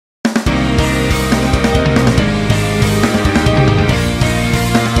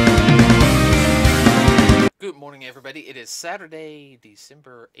everybody. It is Saturday,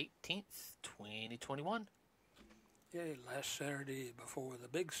 December 18th, 2021. Yeah, last Saturday before the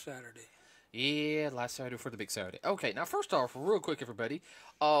big Saturday. Yeah, last Saturday before the big Saturday. Okay, now first off, real quick, everybody.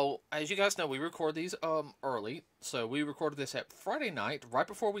 As you guys know, we record these early, so we recorded this at Friday night, right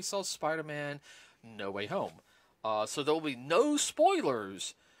before we saw Spider-Man: No Way Home. So there will be no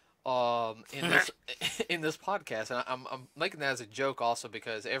spoilers in this in this podcast, and I'm making that as a joke also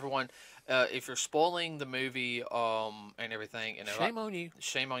because everyone, if you're spoiling the movie and everything, and Shame on you.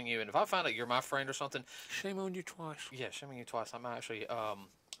 shame on you. And if I find out you're my friend or something, Shame on you twice. yeah, shame on you twice. I might actually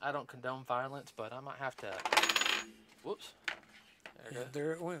I don't condone violence, but I might have to. Whoops.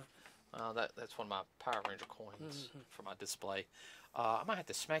 There it went. That's one of my Power Ranger coins for my display. I might have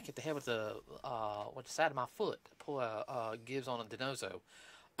to smack it the head with the side of my foot. Pull a Gibbs on a Denozo.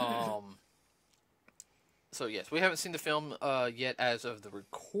 So yes, we haven't seen the film yet as of the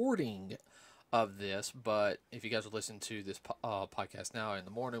recording of this, but if you guys would listen to this podcast now in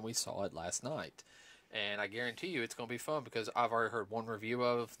the morning, we saw it last night. And I guarantee you it's going to be fun because I've already heard one review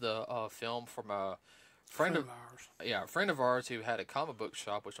of the film from a friend of ours. Yeah, a friend of ours who had a comic book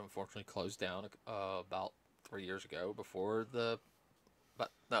shop, which unfortunately closed down about 3 years ago before the...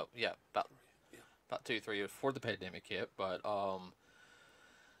 about 2-3 years before the pandemic hit. But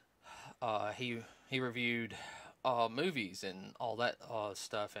he reviewed movies and all that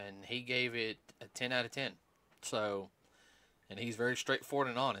stuff, and he gave it a 10 out of 10. So, and he's very straightforward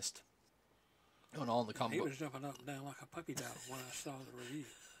and honest. On the comic He book. was jumping up and down like a puppy dog when I saw the review.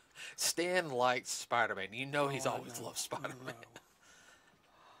 Stan likes Spider-Man. You know he's always loved Spider-Man.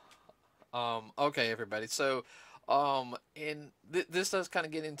 Okay, everybody. So, and this does kind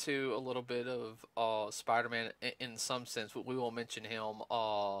of get into a little bit of Spider-Man in some sense. We will mention him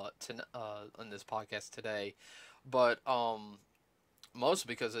on this podcast today, but mostly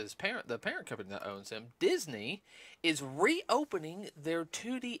because the parent company that owns him, Disney, is reopening their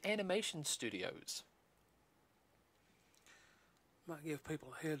 2D animation studios. Might give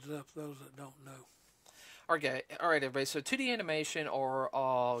people a heads up, those that don't know. Okay, all right, everybody. So 2D animation, or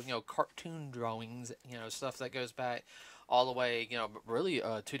cartoon drawings, stuff that goes back all the way. Really,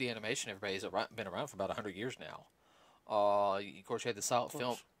 2D animation, everybody's been around for about 100 years now. Of course, you had the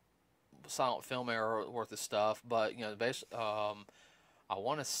silent film era worth of stuff, but I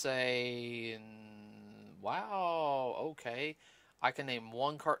want to say, wow, okay, I can name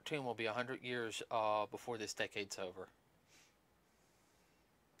one cartoon will be 100 years before this decade's over.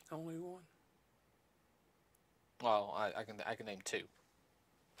 Only one? Well, I can name two.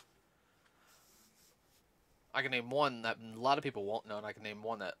 I can name one that a lot of people won't know, and I can name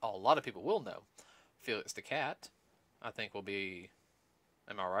one that a lot of people will know. Felix the Cat, I think will be.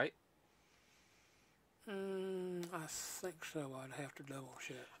 Am I right? I think so. I'd have to double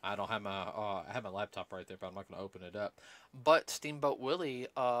check. I don't have my I have my laptop right there, but I'm not going to open it up. But Steamboat Willie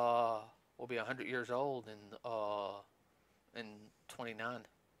will be 100 years old in 29.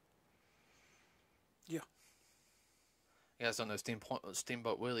 Yeah. You guys don't know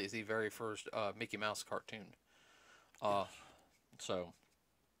Steamboat Willie is the very first Mickey Mouse cartoon. So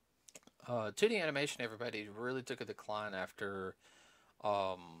 2D animation, everybody, really took a decline after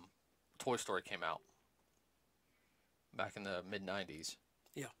Toy Story came out back in the mid-90s.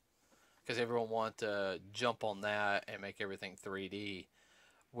 Yeah. Because everyone wanted to jump on that and make everything 3D,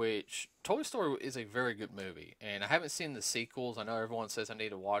 which Toy Story is a very good movie. And I haven't seen the sequels. I know everyone says I need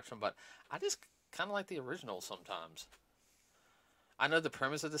to watch them, but I just kind of like the originals sometimes. I know the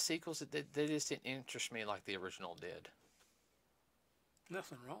premise of the sequels, they just didn't interest me like the original did.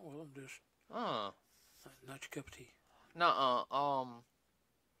 Nothing wrong with them, just not your cup of tea. Nuh-uh.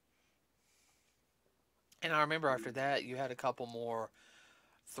 And I remember after that, you had a couple more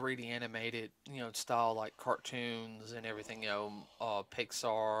 3D animated, style like cartoons and everything, Pixar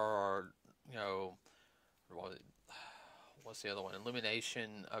or, what's the other one?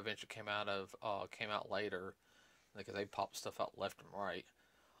 Illumination eventually came out later because they popped stuff out left and right.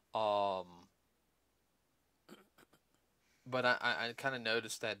 But I kind of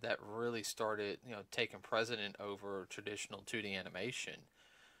noticed that really started, taking precedent over traditional 2D animation.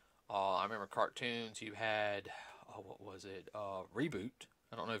 I remember cartoons. You had, what was it? Reboot.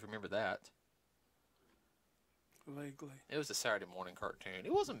 I don't know if you remember that. Vaguely. It was a Saturday morning cartoon.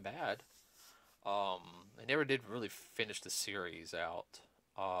 It wasn't bad. They never did really finish the series out.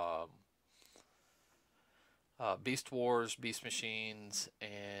 Beast Wars, Beast Machines,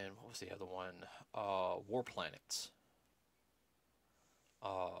 and what was the other one? War Planets.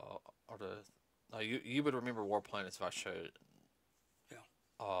 You would remember War Planets if I showed it. Yeah.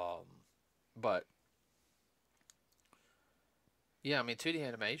 But Yeah, I mean 2D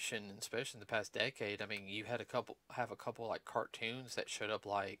animation, especially in the past decade. I mean, you had a couple like cartoons that showed up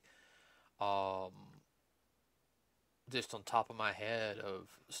like um just on top of my head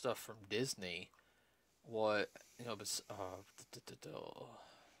of stuff from Disney. What you know, but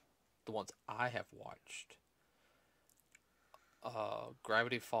the ones I have watched,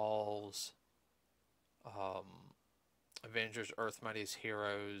 Gravity Falls, um, Avengers: Earth Mightiest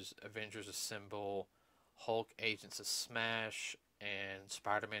Heroes, Avengers Assemble, Hulk: Agents of Smash, and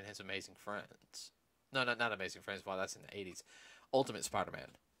Spider-Man: His Amazing Friends. No, not Amazing Friends. Well, that's in the '80s. Ultimate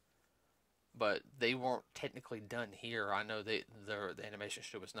Spider-Man. But they weren't technically done here. I know the animation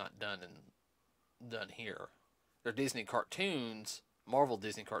show was not done here. They're Disney cartoons, Marvel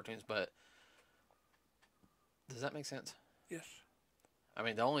Disney cartoons, but does that make sense? Yes. I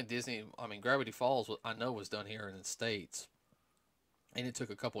mean, the only Disney, I mean, Gravity Falls, I know was done here in the States, and it took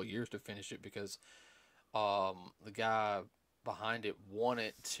a couple of years to finish it because the guy behind it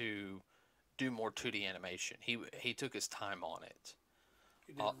wanted to do more 2D animation. He took his time on it.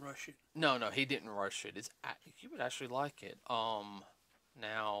 He didn't rush it. No, he didn't rush it. You would actually like it. Now,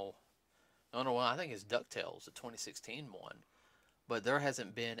 no, no, I think it's DuckTales, the 2016 one, but there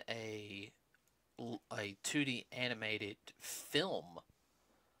hasn't been a 2D animated film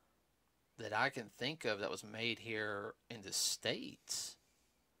that I can think of that was made here in the States,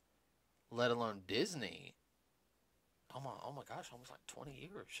 let alone Disney. Oh my gosh, almost like 20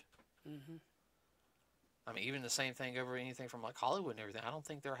 years. Mm-hmm. I mean, even the same thing over anything from like Hollywood and everything. I don't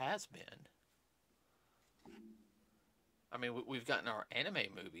think there has been. I mean, we've gotten our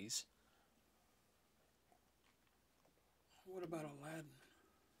anime movies. What about Aladdin?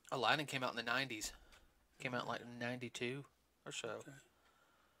 Aladdin came out in the 90s. Came out like in 92 or so. Okay.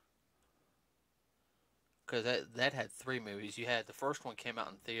 Because that had 3 movies. You had the first one came out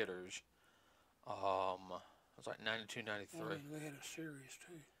in theaters. It was like 92, 93. Well, they had a series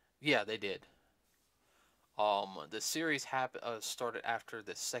too. Yeah, they did. The series started after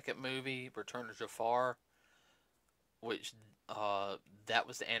the second movie, Return of Jafar, which that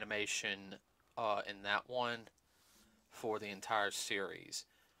was the animation in that one for the entire series,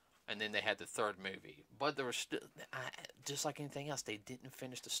 and then they had the third movie. But there was still, just like anything else, they didn't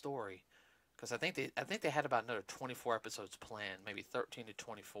finish the story because I think they had about another 24 episodes planned, maybe 13 to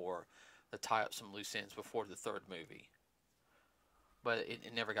 24, to tie up some loose ends before the third movie. But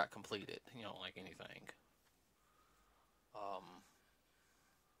it never got completed, you know, like anything.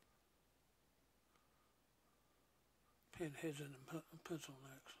 Pinheads and pencil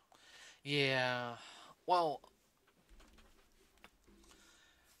necks. Yeah. Well,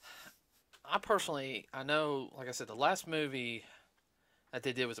 I know, like I said, the last movie that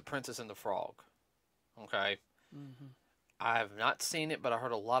they did was The Princess and the Frog. Okay? Mm-hmm. I have not seen it, but I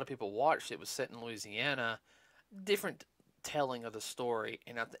heard a lot of people watched it. It was set in Louisiana. Different telling of the story,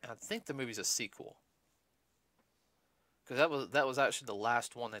 and I think the movie's a sequel. Because that was actually the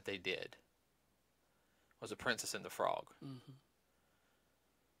last one that they did. Was The Princess and the Frog. Mm-hmm.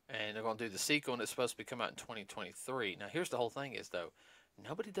 And they're going to do the sequel, and it's supposed to be come out in 2023. Now, here's the whole thing is, though,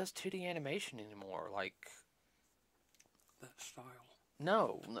 nobody does 2D animation anymore. Like, that style.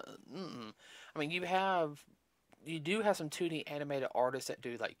 No. I mean, you do have some 2D animated artists that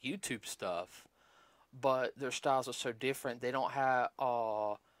do, like, YouTube stuff, but their styles are so different. They don't have,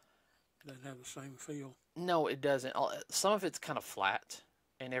 Doesn't have the same feel. No, it doesn't. Some of it's kind of flat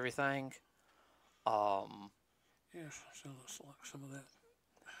and everything. Yes, sounds like some of that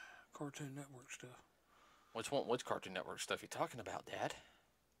Cartoon Network stuff. Which Cartoon Network stuff you talking about, Dad?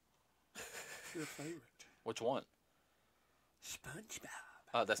 Your favorite? Which one?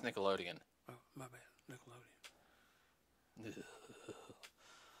 SpongeBob. That's Nickelodeon. Oh, my bad. Nickelodeon.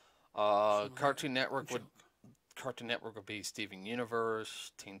 Cartoon Network would be Steven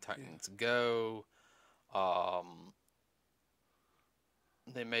Universe, Teen Titans Go, The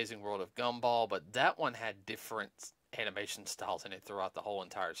Amazing World of Gumball, but that one had different animation styles in it throughout the whole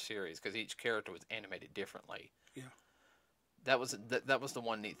entire series because each character was animated differently. Yeah. That was the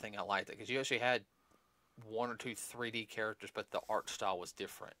one neat thing I liked because you actually had 1 or 2 3D characters, but the art style was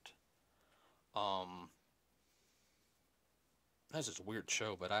different. That's just a weird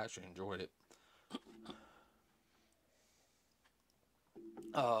show, but I actually enjoyed it.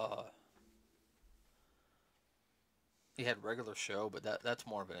 You had regular show, but that's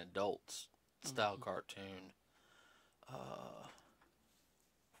more of an adult style cartoon.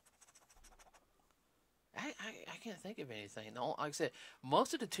 I can't think of anything. No, like I said,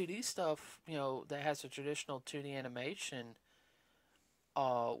 most of the 2D stuff, you know, that has a traditional 2D animation,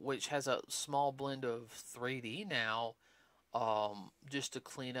 which has a small blend of 3D now, just to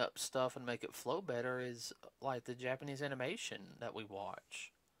clean up stuff and make it flow better is like the Japanese animation that we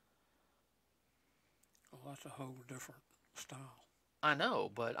watch. Well, that's a whole different style. I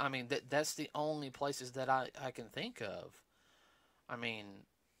know, but I mean that's the only places that I can think of. I mean,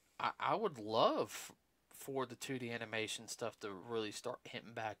 I would love for the 2D animation stuff to really start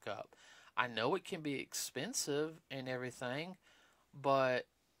hitting back up. I know it can be expensive and everything, but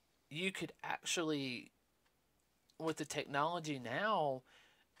you could actually, with the technology now,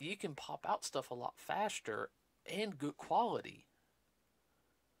 you can pop out stuff a lot faster and good quality.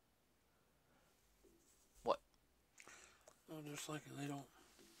 What? I'm just thinking they don't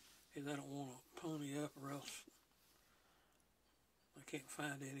want to pony up, or else they can't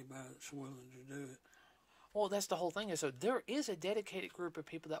find anybody that's willing to do it. Well, that's the whole thing. Is so there is a dedicated group of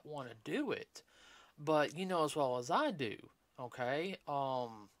people that want to do it, but you know as well as I do. Okay,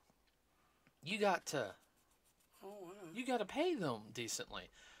 you got to Oh, wow. you got to pay them decently.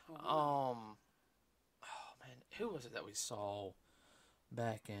 Oh, wow. Oh man, who was it that we saw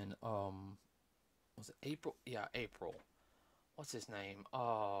back in was it April? Yeah, April. What's his name?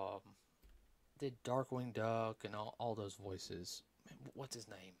 Did Darkwing Duck and all those voices. Man, what's his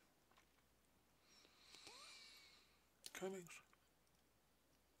name? Cummings?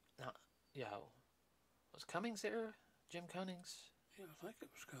 No, yeah. Was Cummings there? Jim Cummings? Yeah, I think it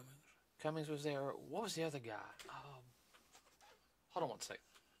was Cummings. Cummings was there. What was the other guy? Hold on one sec.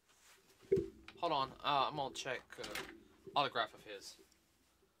 Hold on. I'm gonna check autograph of his.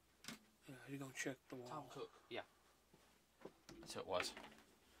 Yeah, you're gonna check the wall. Tom Cook. Yeah. That's who it was.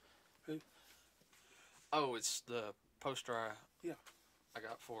 Who? Oh, it's the poster I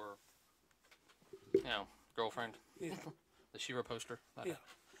got for, girlfriend. Yeah. The She-Ra poster. Yeah.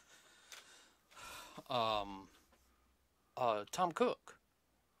 Tom Cook.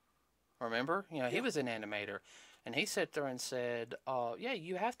 Remember? He Yeah. was an animator. And he sat there and said, yeah,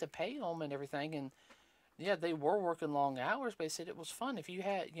 you have to pay them and everything. And yeah, they were working long hours, but he said it was fun. If you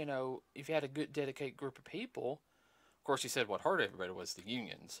had, if you had a good dedicated group of people. Of course, he said what hurt everybody was the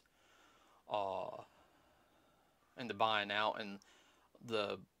unions. And the buying out and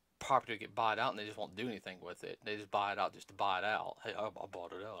the property to get bought out, and they just won't do anything with it. They just buy it out just to buy it out. Hey, I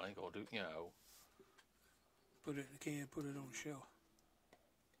bought it out. I ain't gonna do, Put it in the can, put it on the shelf.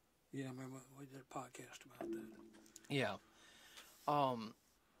 Yeah, I remember we did a podcast about that. Yeah.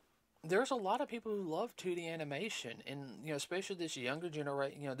 There's a lot of people who love 2D animation, and especially this younger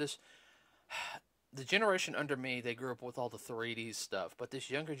generation. The generation under me, they grew up with all the 3D stuff, but this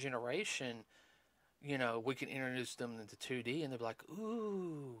younger generation, we can introduce them into 2D, and they're like,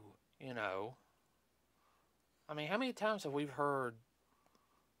 ooh, I mean, how many times have we heard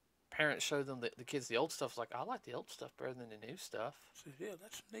parents show them the kids the old stuff? It's like, I like the old stuff better than the new stuff. So, yeah,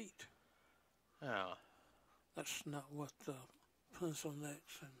 that's neat. Yeah. That's not what the pencil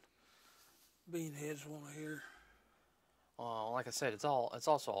necks and beanheads want to hear. Well, like I said, it's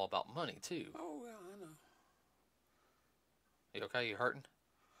also all about money too. Oh, yeah, I know. You okay? You hurting?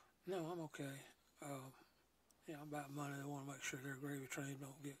 No, I'm okay. Yeah, about money. They want to make sure their gravy train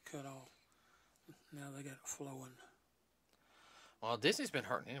don't get cut off. Now they got it flowing. Well, Disney's been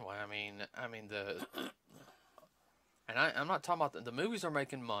hurting anyway. I mean and I'm not talking about the movies are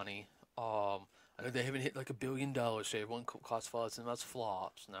making money. I know they haven't hit like $1 billion. So everyone classifies them as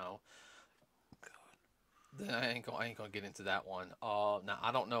flops. No. God. I ain't gonna get into that one. Now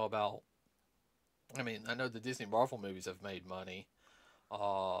I don't know about. I mean, I know the Disney Marvel movies have made money.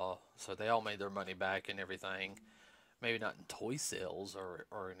 So they all made their money back and everything. Maybe not in toy sales or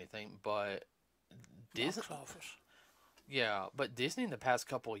anything, but Disney. Box office. Yeah, but Disney in the past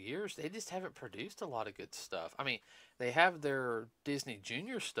couple of years, they just haven't produced a lot of good stuff. I mean, they have their Disney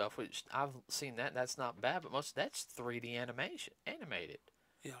Junior stuff, which I've seen that's not bad, but most of that's 3D animated.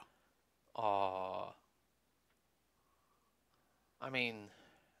 Yeah. I mean,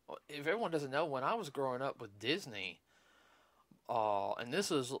 if everyone doesn't know, when I was growing up with Disney, and this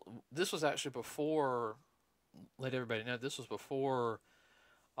was actually before, let everybody know, this was before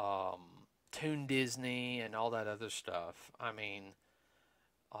Toon Disney and all that other stuff. I mean,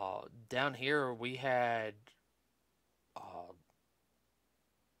 down here we had,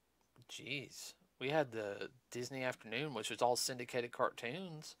 we had the Disney Afternoon, which was all syndicated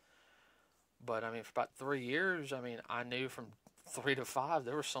cartoons. But I mean, for about 3 years, I mean, I knew from 3 to 5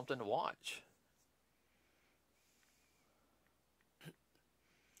 there was something to watch.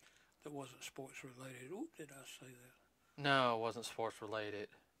 That wasn't sports related. Oop, did I say that? No, it wasn't sports related.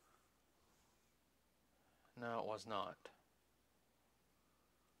 No, it was not.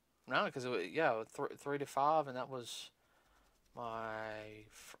 No, because 3 to 5, and that was my.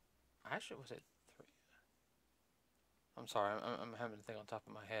 Actually, was it 3? I'm sorry, I'm having to think on top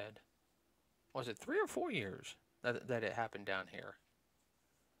of my head. Was it 3 or 4 years that it happened down here?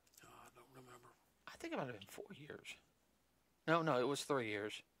 I don't remember. I think it might have been 4 years. No, it was 3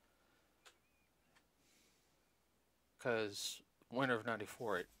 years. Because winter of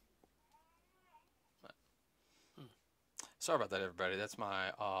 '94, it. Sorry about that, everybody. That's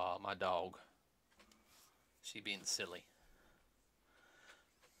my dog. She being silly.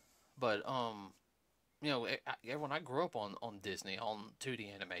 But when I grew up on Disney on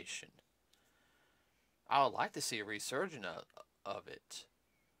 2D animation, I would like to see a resurgence of it.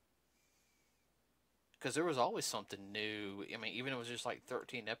 Because there was always something new. I mean, even if it was just like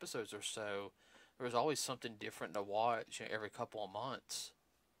 13 episodes or so, there was always something different to watch every couple of months.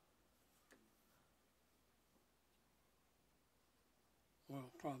 Well,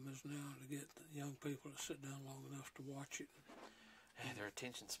 the problem is now to get the young people to sit down long enough to watch it. And their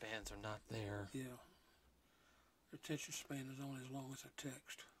attention spans are not there. Yeah. Their attention span is only as long as a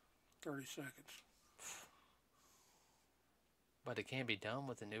text. 30 seconds. But it can be done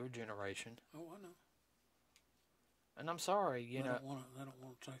with the newer generation. Oh, I know. And I'm sorry, they don't want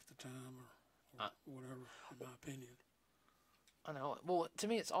to take the time or whatever, in my opinion. I know. Well, to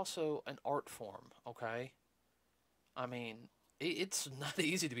me, it's also an art form, okay? I mean, it's not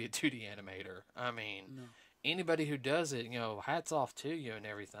easy to be a 2D animator. I mean, No. Anybody who does it, hats off to you and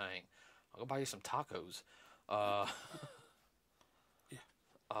everything. I'll go buy you some tacos. Yeah.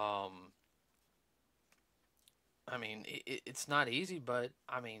 I mean, it's not easy, but,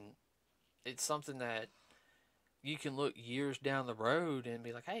 I mean, it's something that you can look years down the road and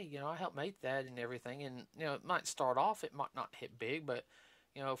be like, hey, I helped make that and everything. And, it might start off, it might not hit big, but,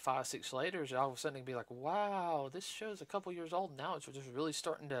 5, 6 later, all of a sudden it'd be like, wow, this show's a couple years old now. It's just really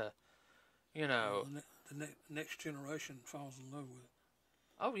starting to, Well, the next generation falls in love with it.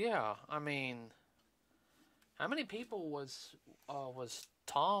 Oh, yeah. I mean, how many people was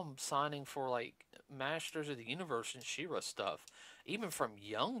Tom signing for, like, Masters of the Universe and She-Ra stuff? Even from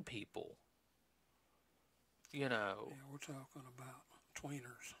young people. Yeah, we're talking about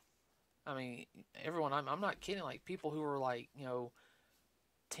tweeners. I mean, everyone, I'm not kidding. Like, people who are, like,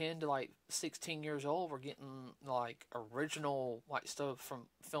 10 to, like, 16 years old were getting, like, original, like, stuff from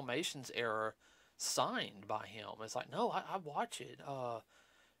Filmation's era signed by him. It's like, no, I watch it.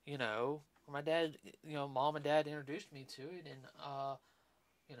 My dad, mom and dad introduced me to it, and,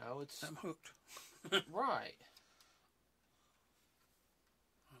 it's... I'm hooked. Right.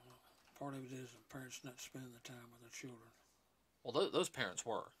 Part of it is the parents not spending the time with their children. Well, those parents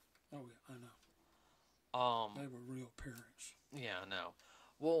were. Oh, yeah, I know. They were real parents. Yeah, I know.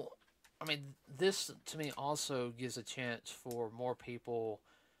 Well, I mean, this, to me, also gives a chance for more people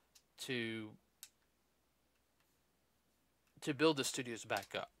to build the studios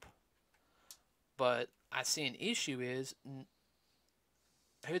back up. But I see an issue is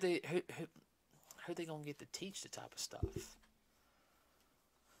who they gonna get to teach the type of stuff?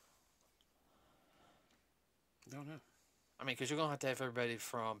 Don't know. I mean, because you're gonna have everybody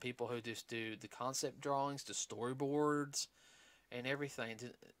from people who just do the concept drawings to storyboards and everything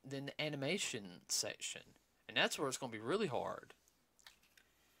to then the animation section, and that's where it's gonna be really hard.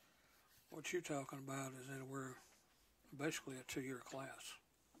 What you're talking about is that we're basically a 2-year class.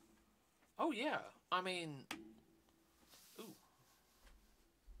 Oh, yeah. I mean... Ooh.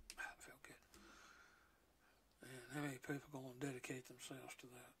 That felt good. And how many people are going to dedicate themselves to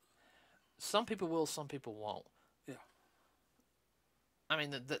that? Some people will, some people won't. Yeah. I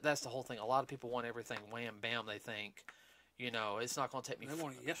mean, that's the whole thing. A lot of people want everything wham, bam. They think, it's not going to take me... They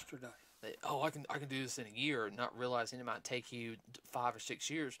want it yesterday. I can do this in a year, not realizing it might take you 5 or 6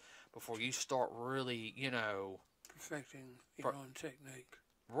 years before you start really, perfecting your own technique.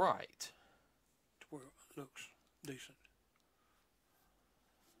 Right. To where it looks decent.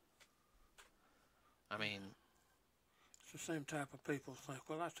 I mean... It's the same type of people think,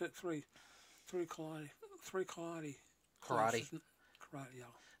 well, I took three karate Karate. classes. Karate,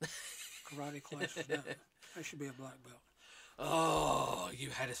 y'all. Karate classes. Now, I should be a black belt. Oh,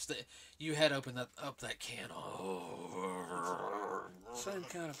 you had opened up that can. Oh. Same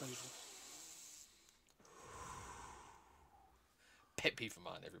kind of people. Pet peeve of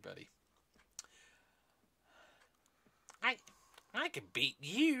mine, everybody. I can beat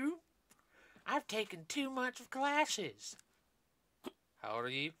you. I've taken too much of classes. How old are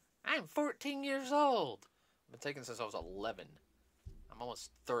you? I'm 14 years old. I've been taking since I was 11. I'm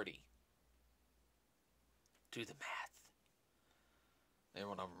almost 30. Do the math.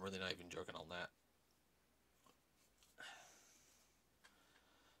 Everyone, I'm really not even joking on that.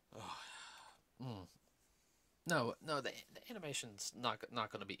 Oh. No, the animation's not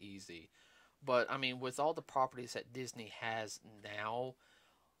going to be easy. But I mean, with all the properties that Disney has now,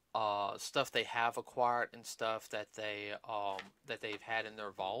 stuff they have acquired and stuff that they've had in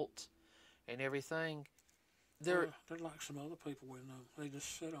their vault and everything, they're They're like some other people we know. They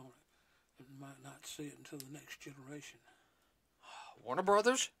just sit on it and might not see it until the next generation. Warner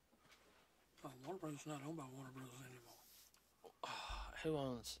Brothers. Warner Brothers not owned by Warner Brothers anymore. Who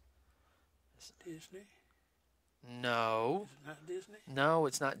owns? Disney? No. Is it not Disney? No,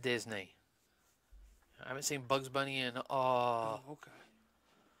 it's not Disney. I haven't seen Bugs Bunny in. Oh, okay.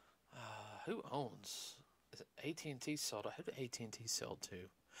 Who owns? Is it AT&T sold? Who did AT&T sell to?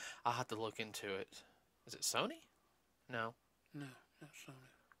 I'll have to look into it. Is it Sony? No. No, not Sony.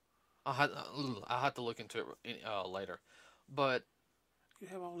 I'll have to look into it later. But You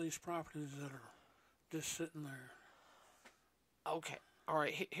have all these properties that are just sitting there. okay, all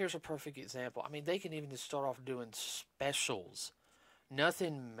right. Here's a perfect example. I mean, they can even just start off doing specials.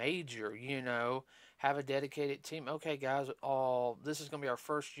 Nothing major, you know. Have a dedicated team. Okay, guys, this is going to be our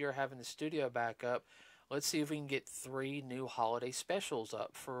first year having the studio back up. Let's see if we can get 3 new holiday specials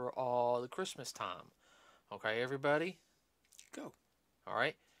up for the Christmas time. Okay, everybody? Go. All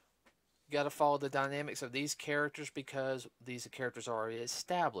right. You got to follow the dynamics of these characters because these characters are already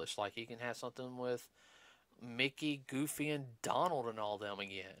established. Like, you can have something with Mickey, Goofy, and Donald and all them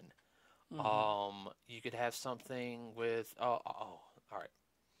again. Mm-hmm. You could have something with all right.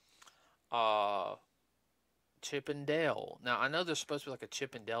 Chip and Dale. Now I know there's supposed to be like a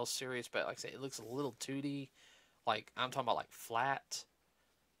Chip and Dale series, but like I say, it looks a little 2D. Like I'm talking about like flat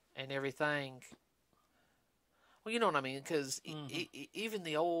and everything. Well, you know what I mean, because even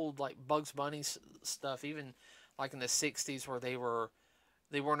the old like Bugs Bunny stuff, even like in the '60s, where they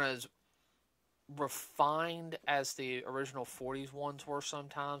weren't as refined as the original '40s ones were.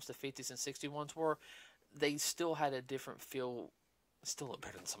 Sometimes the '50s and '60s ones were. They still had a different feel. Still look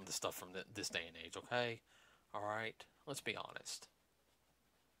better than some of the stuff from this day and age. Okay, all right. Let's be honest.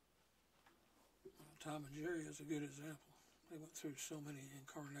 Tom and Jerry is a good example. They went through so many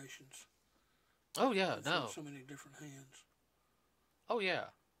incarnations. Oh yeah, no. So many different hands. Oh yeah.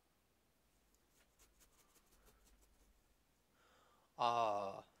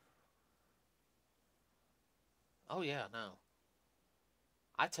 Oh yeah, no.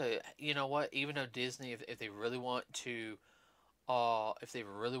 I tell you, you know what? Even though Disney, if they really want to, if they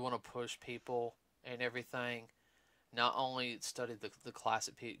really want to push people and everything, not only study the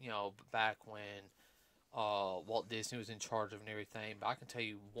classic, you know, back when Walt Disney was in charge of and everything, but I can tell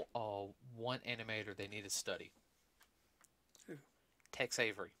you one animator they need to study. Who? Tex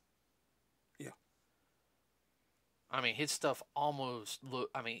Avery. Yeah. I mean, his stuff almost look.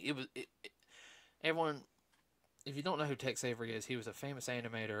 I mean, everyone. If you don't know who Tex Avery is, he was a famous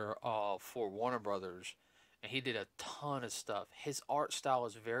animator for Warner Brothers, and he did a ton of stuff. His art style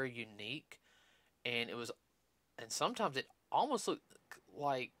is very unique, and sometimes it almost looked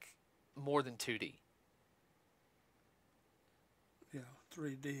like more than 2D. Yeah,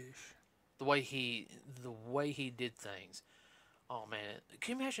 3D-ish. The way he did things. Oh man,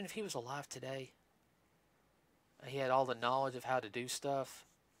 can you imagine if he was alive today? He had all the knowledge of how to do stuff.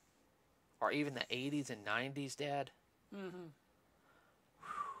 Or even the 80s and 90s, Dad. Mm-hmm.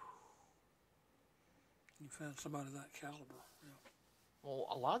 You found somebody that caliber. Yeah. Well,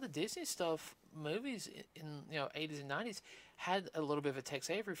 a lot of the Disney stuff, movies in 80s and 90s, had a little bit of a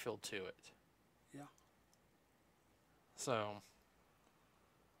Tex Avery feel to it. Yeah. So,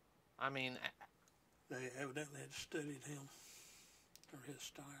 I mean, They evidently had studied him or his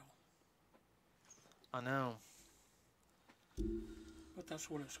style. I know. But that's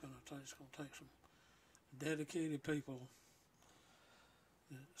what it's going to take. It's going to take some dedicated people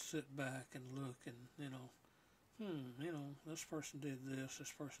that sit back and look and, this person did this,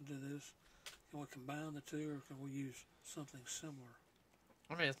 this person did this. Can we combine the two, or can we use something similar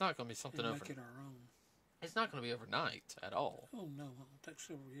I mean, it's not going to be something and over. make it our own? It's not going to be overnight at all. Oh, no. It'll take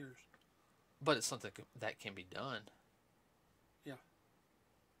several years. But it's something that can be done. Yeah.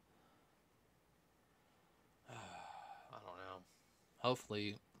 I don't know.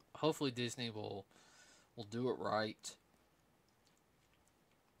 Hopefully Disney will do it right.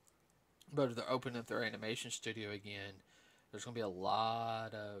 But if they're opening up their animation studio again, there's going to be a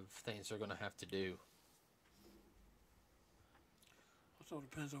lot of things they're going to have to do. So it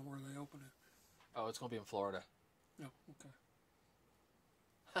depends on where they open it. Oh, it's going to be in Florida. No,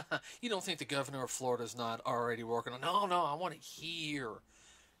 okay. You don't think the governor of Florida's not already working on? No, I want it here.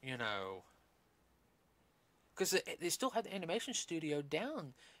 You know. Because they still have the animation studio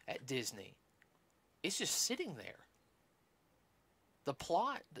down at Disney. It's just sitting there. The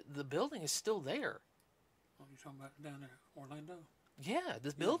plot, the building is still there. What are you talking about down there? Orlando? Yeah,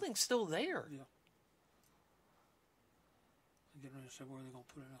 this building's still there. Yeah. I'm getting ready to say where they're going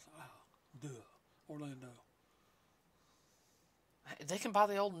to put it. And I thought, duh, Orlando. They can buy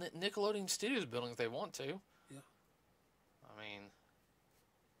the old Nickelodeon Studios building if they want to. Yeah. I mean,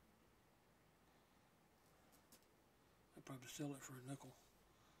 They'd probably sell it for a nickel.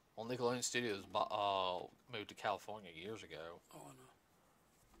 well, Nickelodeon Studios moved to California years ago. Oh, I know.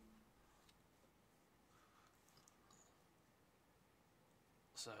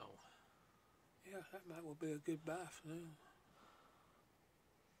 So, Yeah, that might well be a good buy for them.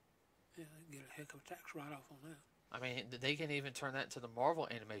 Yeah, they can get a heck of a tax write-off on that. I mean, they can even turn that into the Marvel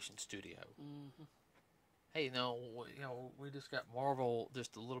Animation Studio. Mm-hmm. Hey, we just got Marvel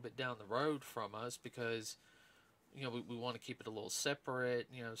just a little bit down the road from us because, we want to keep it a little separate,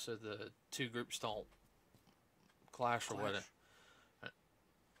 so the two groups don't clash. Or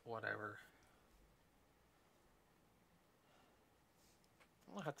whatever.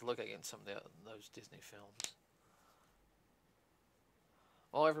 I'll have to look again some of those Disney films.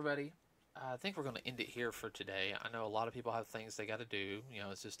 Well, everybody, I think we're going to end it here for today. I know a lot of people have things they got to do.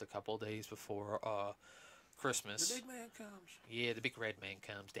 It's just a couple of days before Christmas. The big man comes. Yeah, the big red man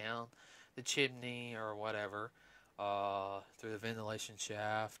comes down the chimney or whatever, through the ventilation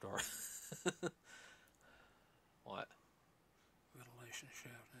shaft or what? Ventilation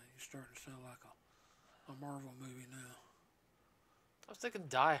shaft. Now you're starting to sound like a Marvel movie now. I was thinking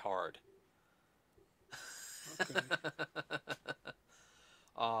Die Hard. Okay.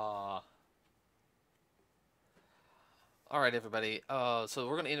 All right, everybody. So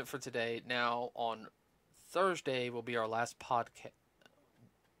we're going to end it for today. Now, on Thursday will be our last podcast.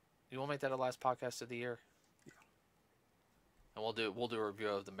 You want to make that our last podcast of the year? Yeah. And we'll do a review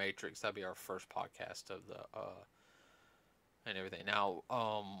of The Matrix. That'll be our first podcast of the and everything. Now,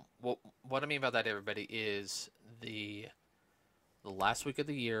 what I mean by that, everybody, is the last week of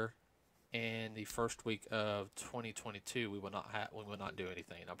the year and the first week of 2022 we will not do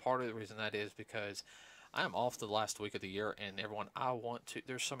anything. Now, part of the reason that is because I am off the last week of the year, and everyone,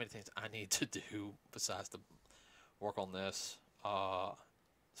 there's so many things I need to do besides to work on this,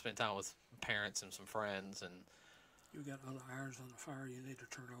 spend time with parents and some friends, and You got other irons on the fire you need to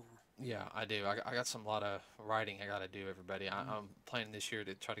turn over. yeah, I do. I got some lot of writing I got to do, everybody. I'm planning this year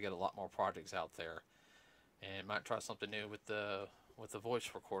to try to get a lot more projects out there, and might try something new with the voice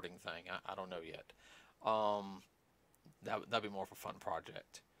recording thing. I don't know yet. That'd be more of a fun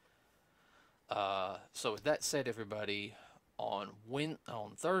project. So with that said, everybody, on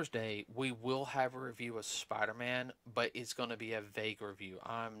Thursday we will have a review of Spider-Man, but it's going to be a vague review.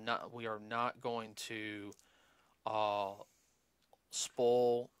 We are not going to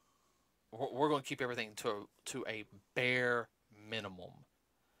spoil. We're going to keep everything to a bare minimum.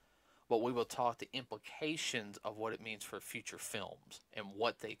 But we will talk the implications of what it means for future films and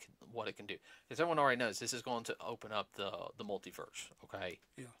what it can do. Because everyone already knows this is going to open up the multiverse. Okay.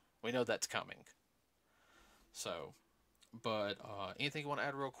 Yeah. We know that's coming. So, but anything you want to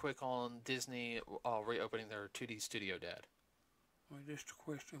add real quick on Disney reopening their 2D studio, Dad? Well, just a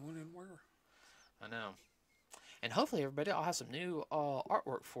question, when and where? I know. And hopefully, everybody, I'll have some new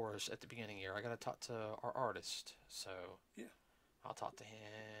artwork for us at the beginning of the year. I got to talk to our artist. So, yeah. I'll talk to him.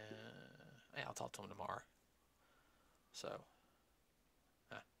 Yeah, I'll talk to him tomorrow.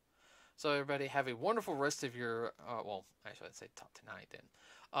 So everybody, have a wonderful rest of your. Well, actually, I'd say talk tonight then.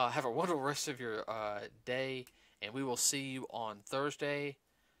 Have a wonderful rest of your day, and we will see you on Thursday.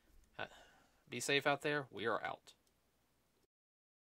 Be safe out there. We are out.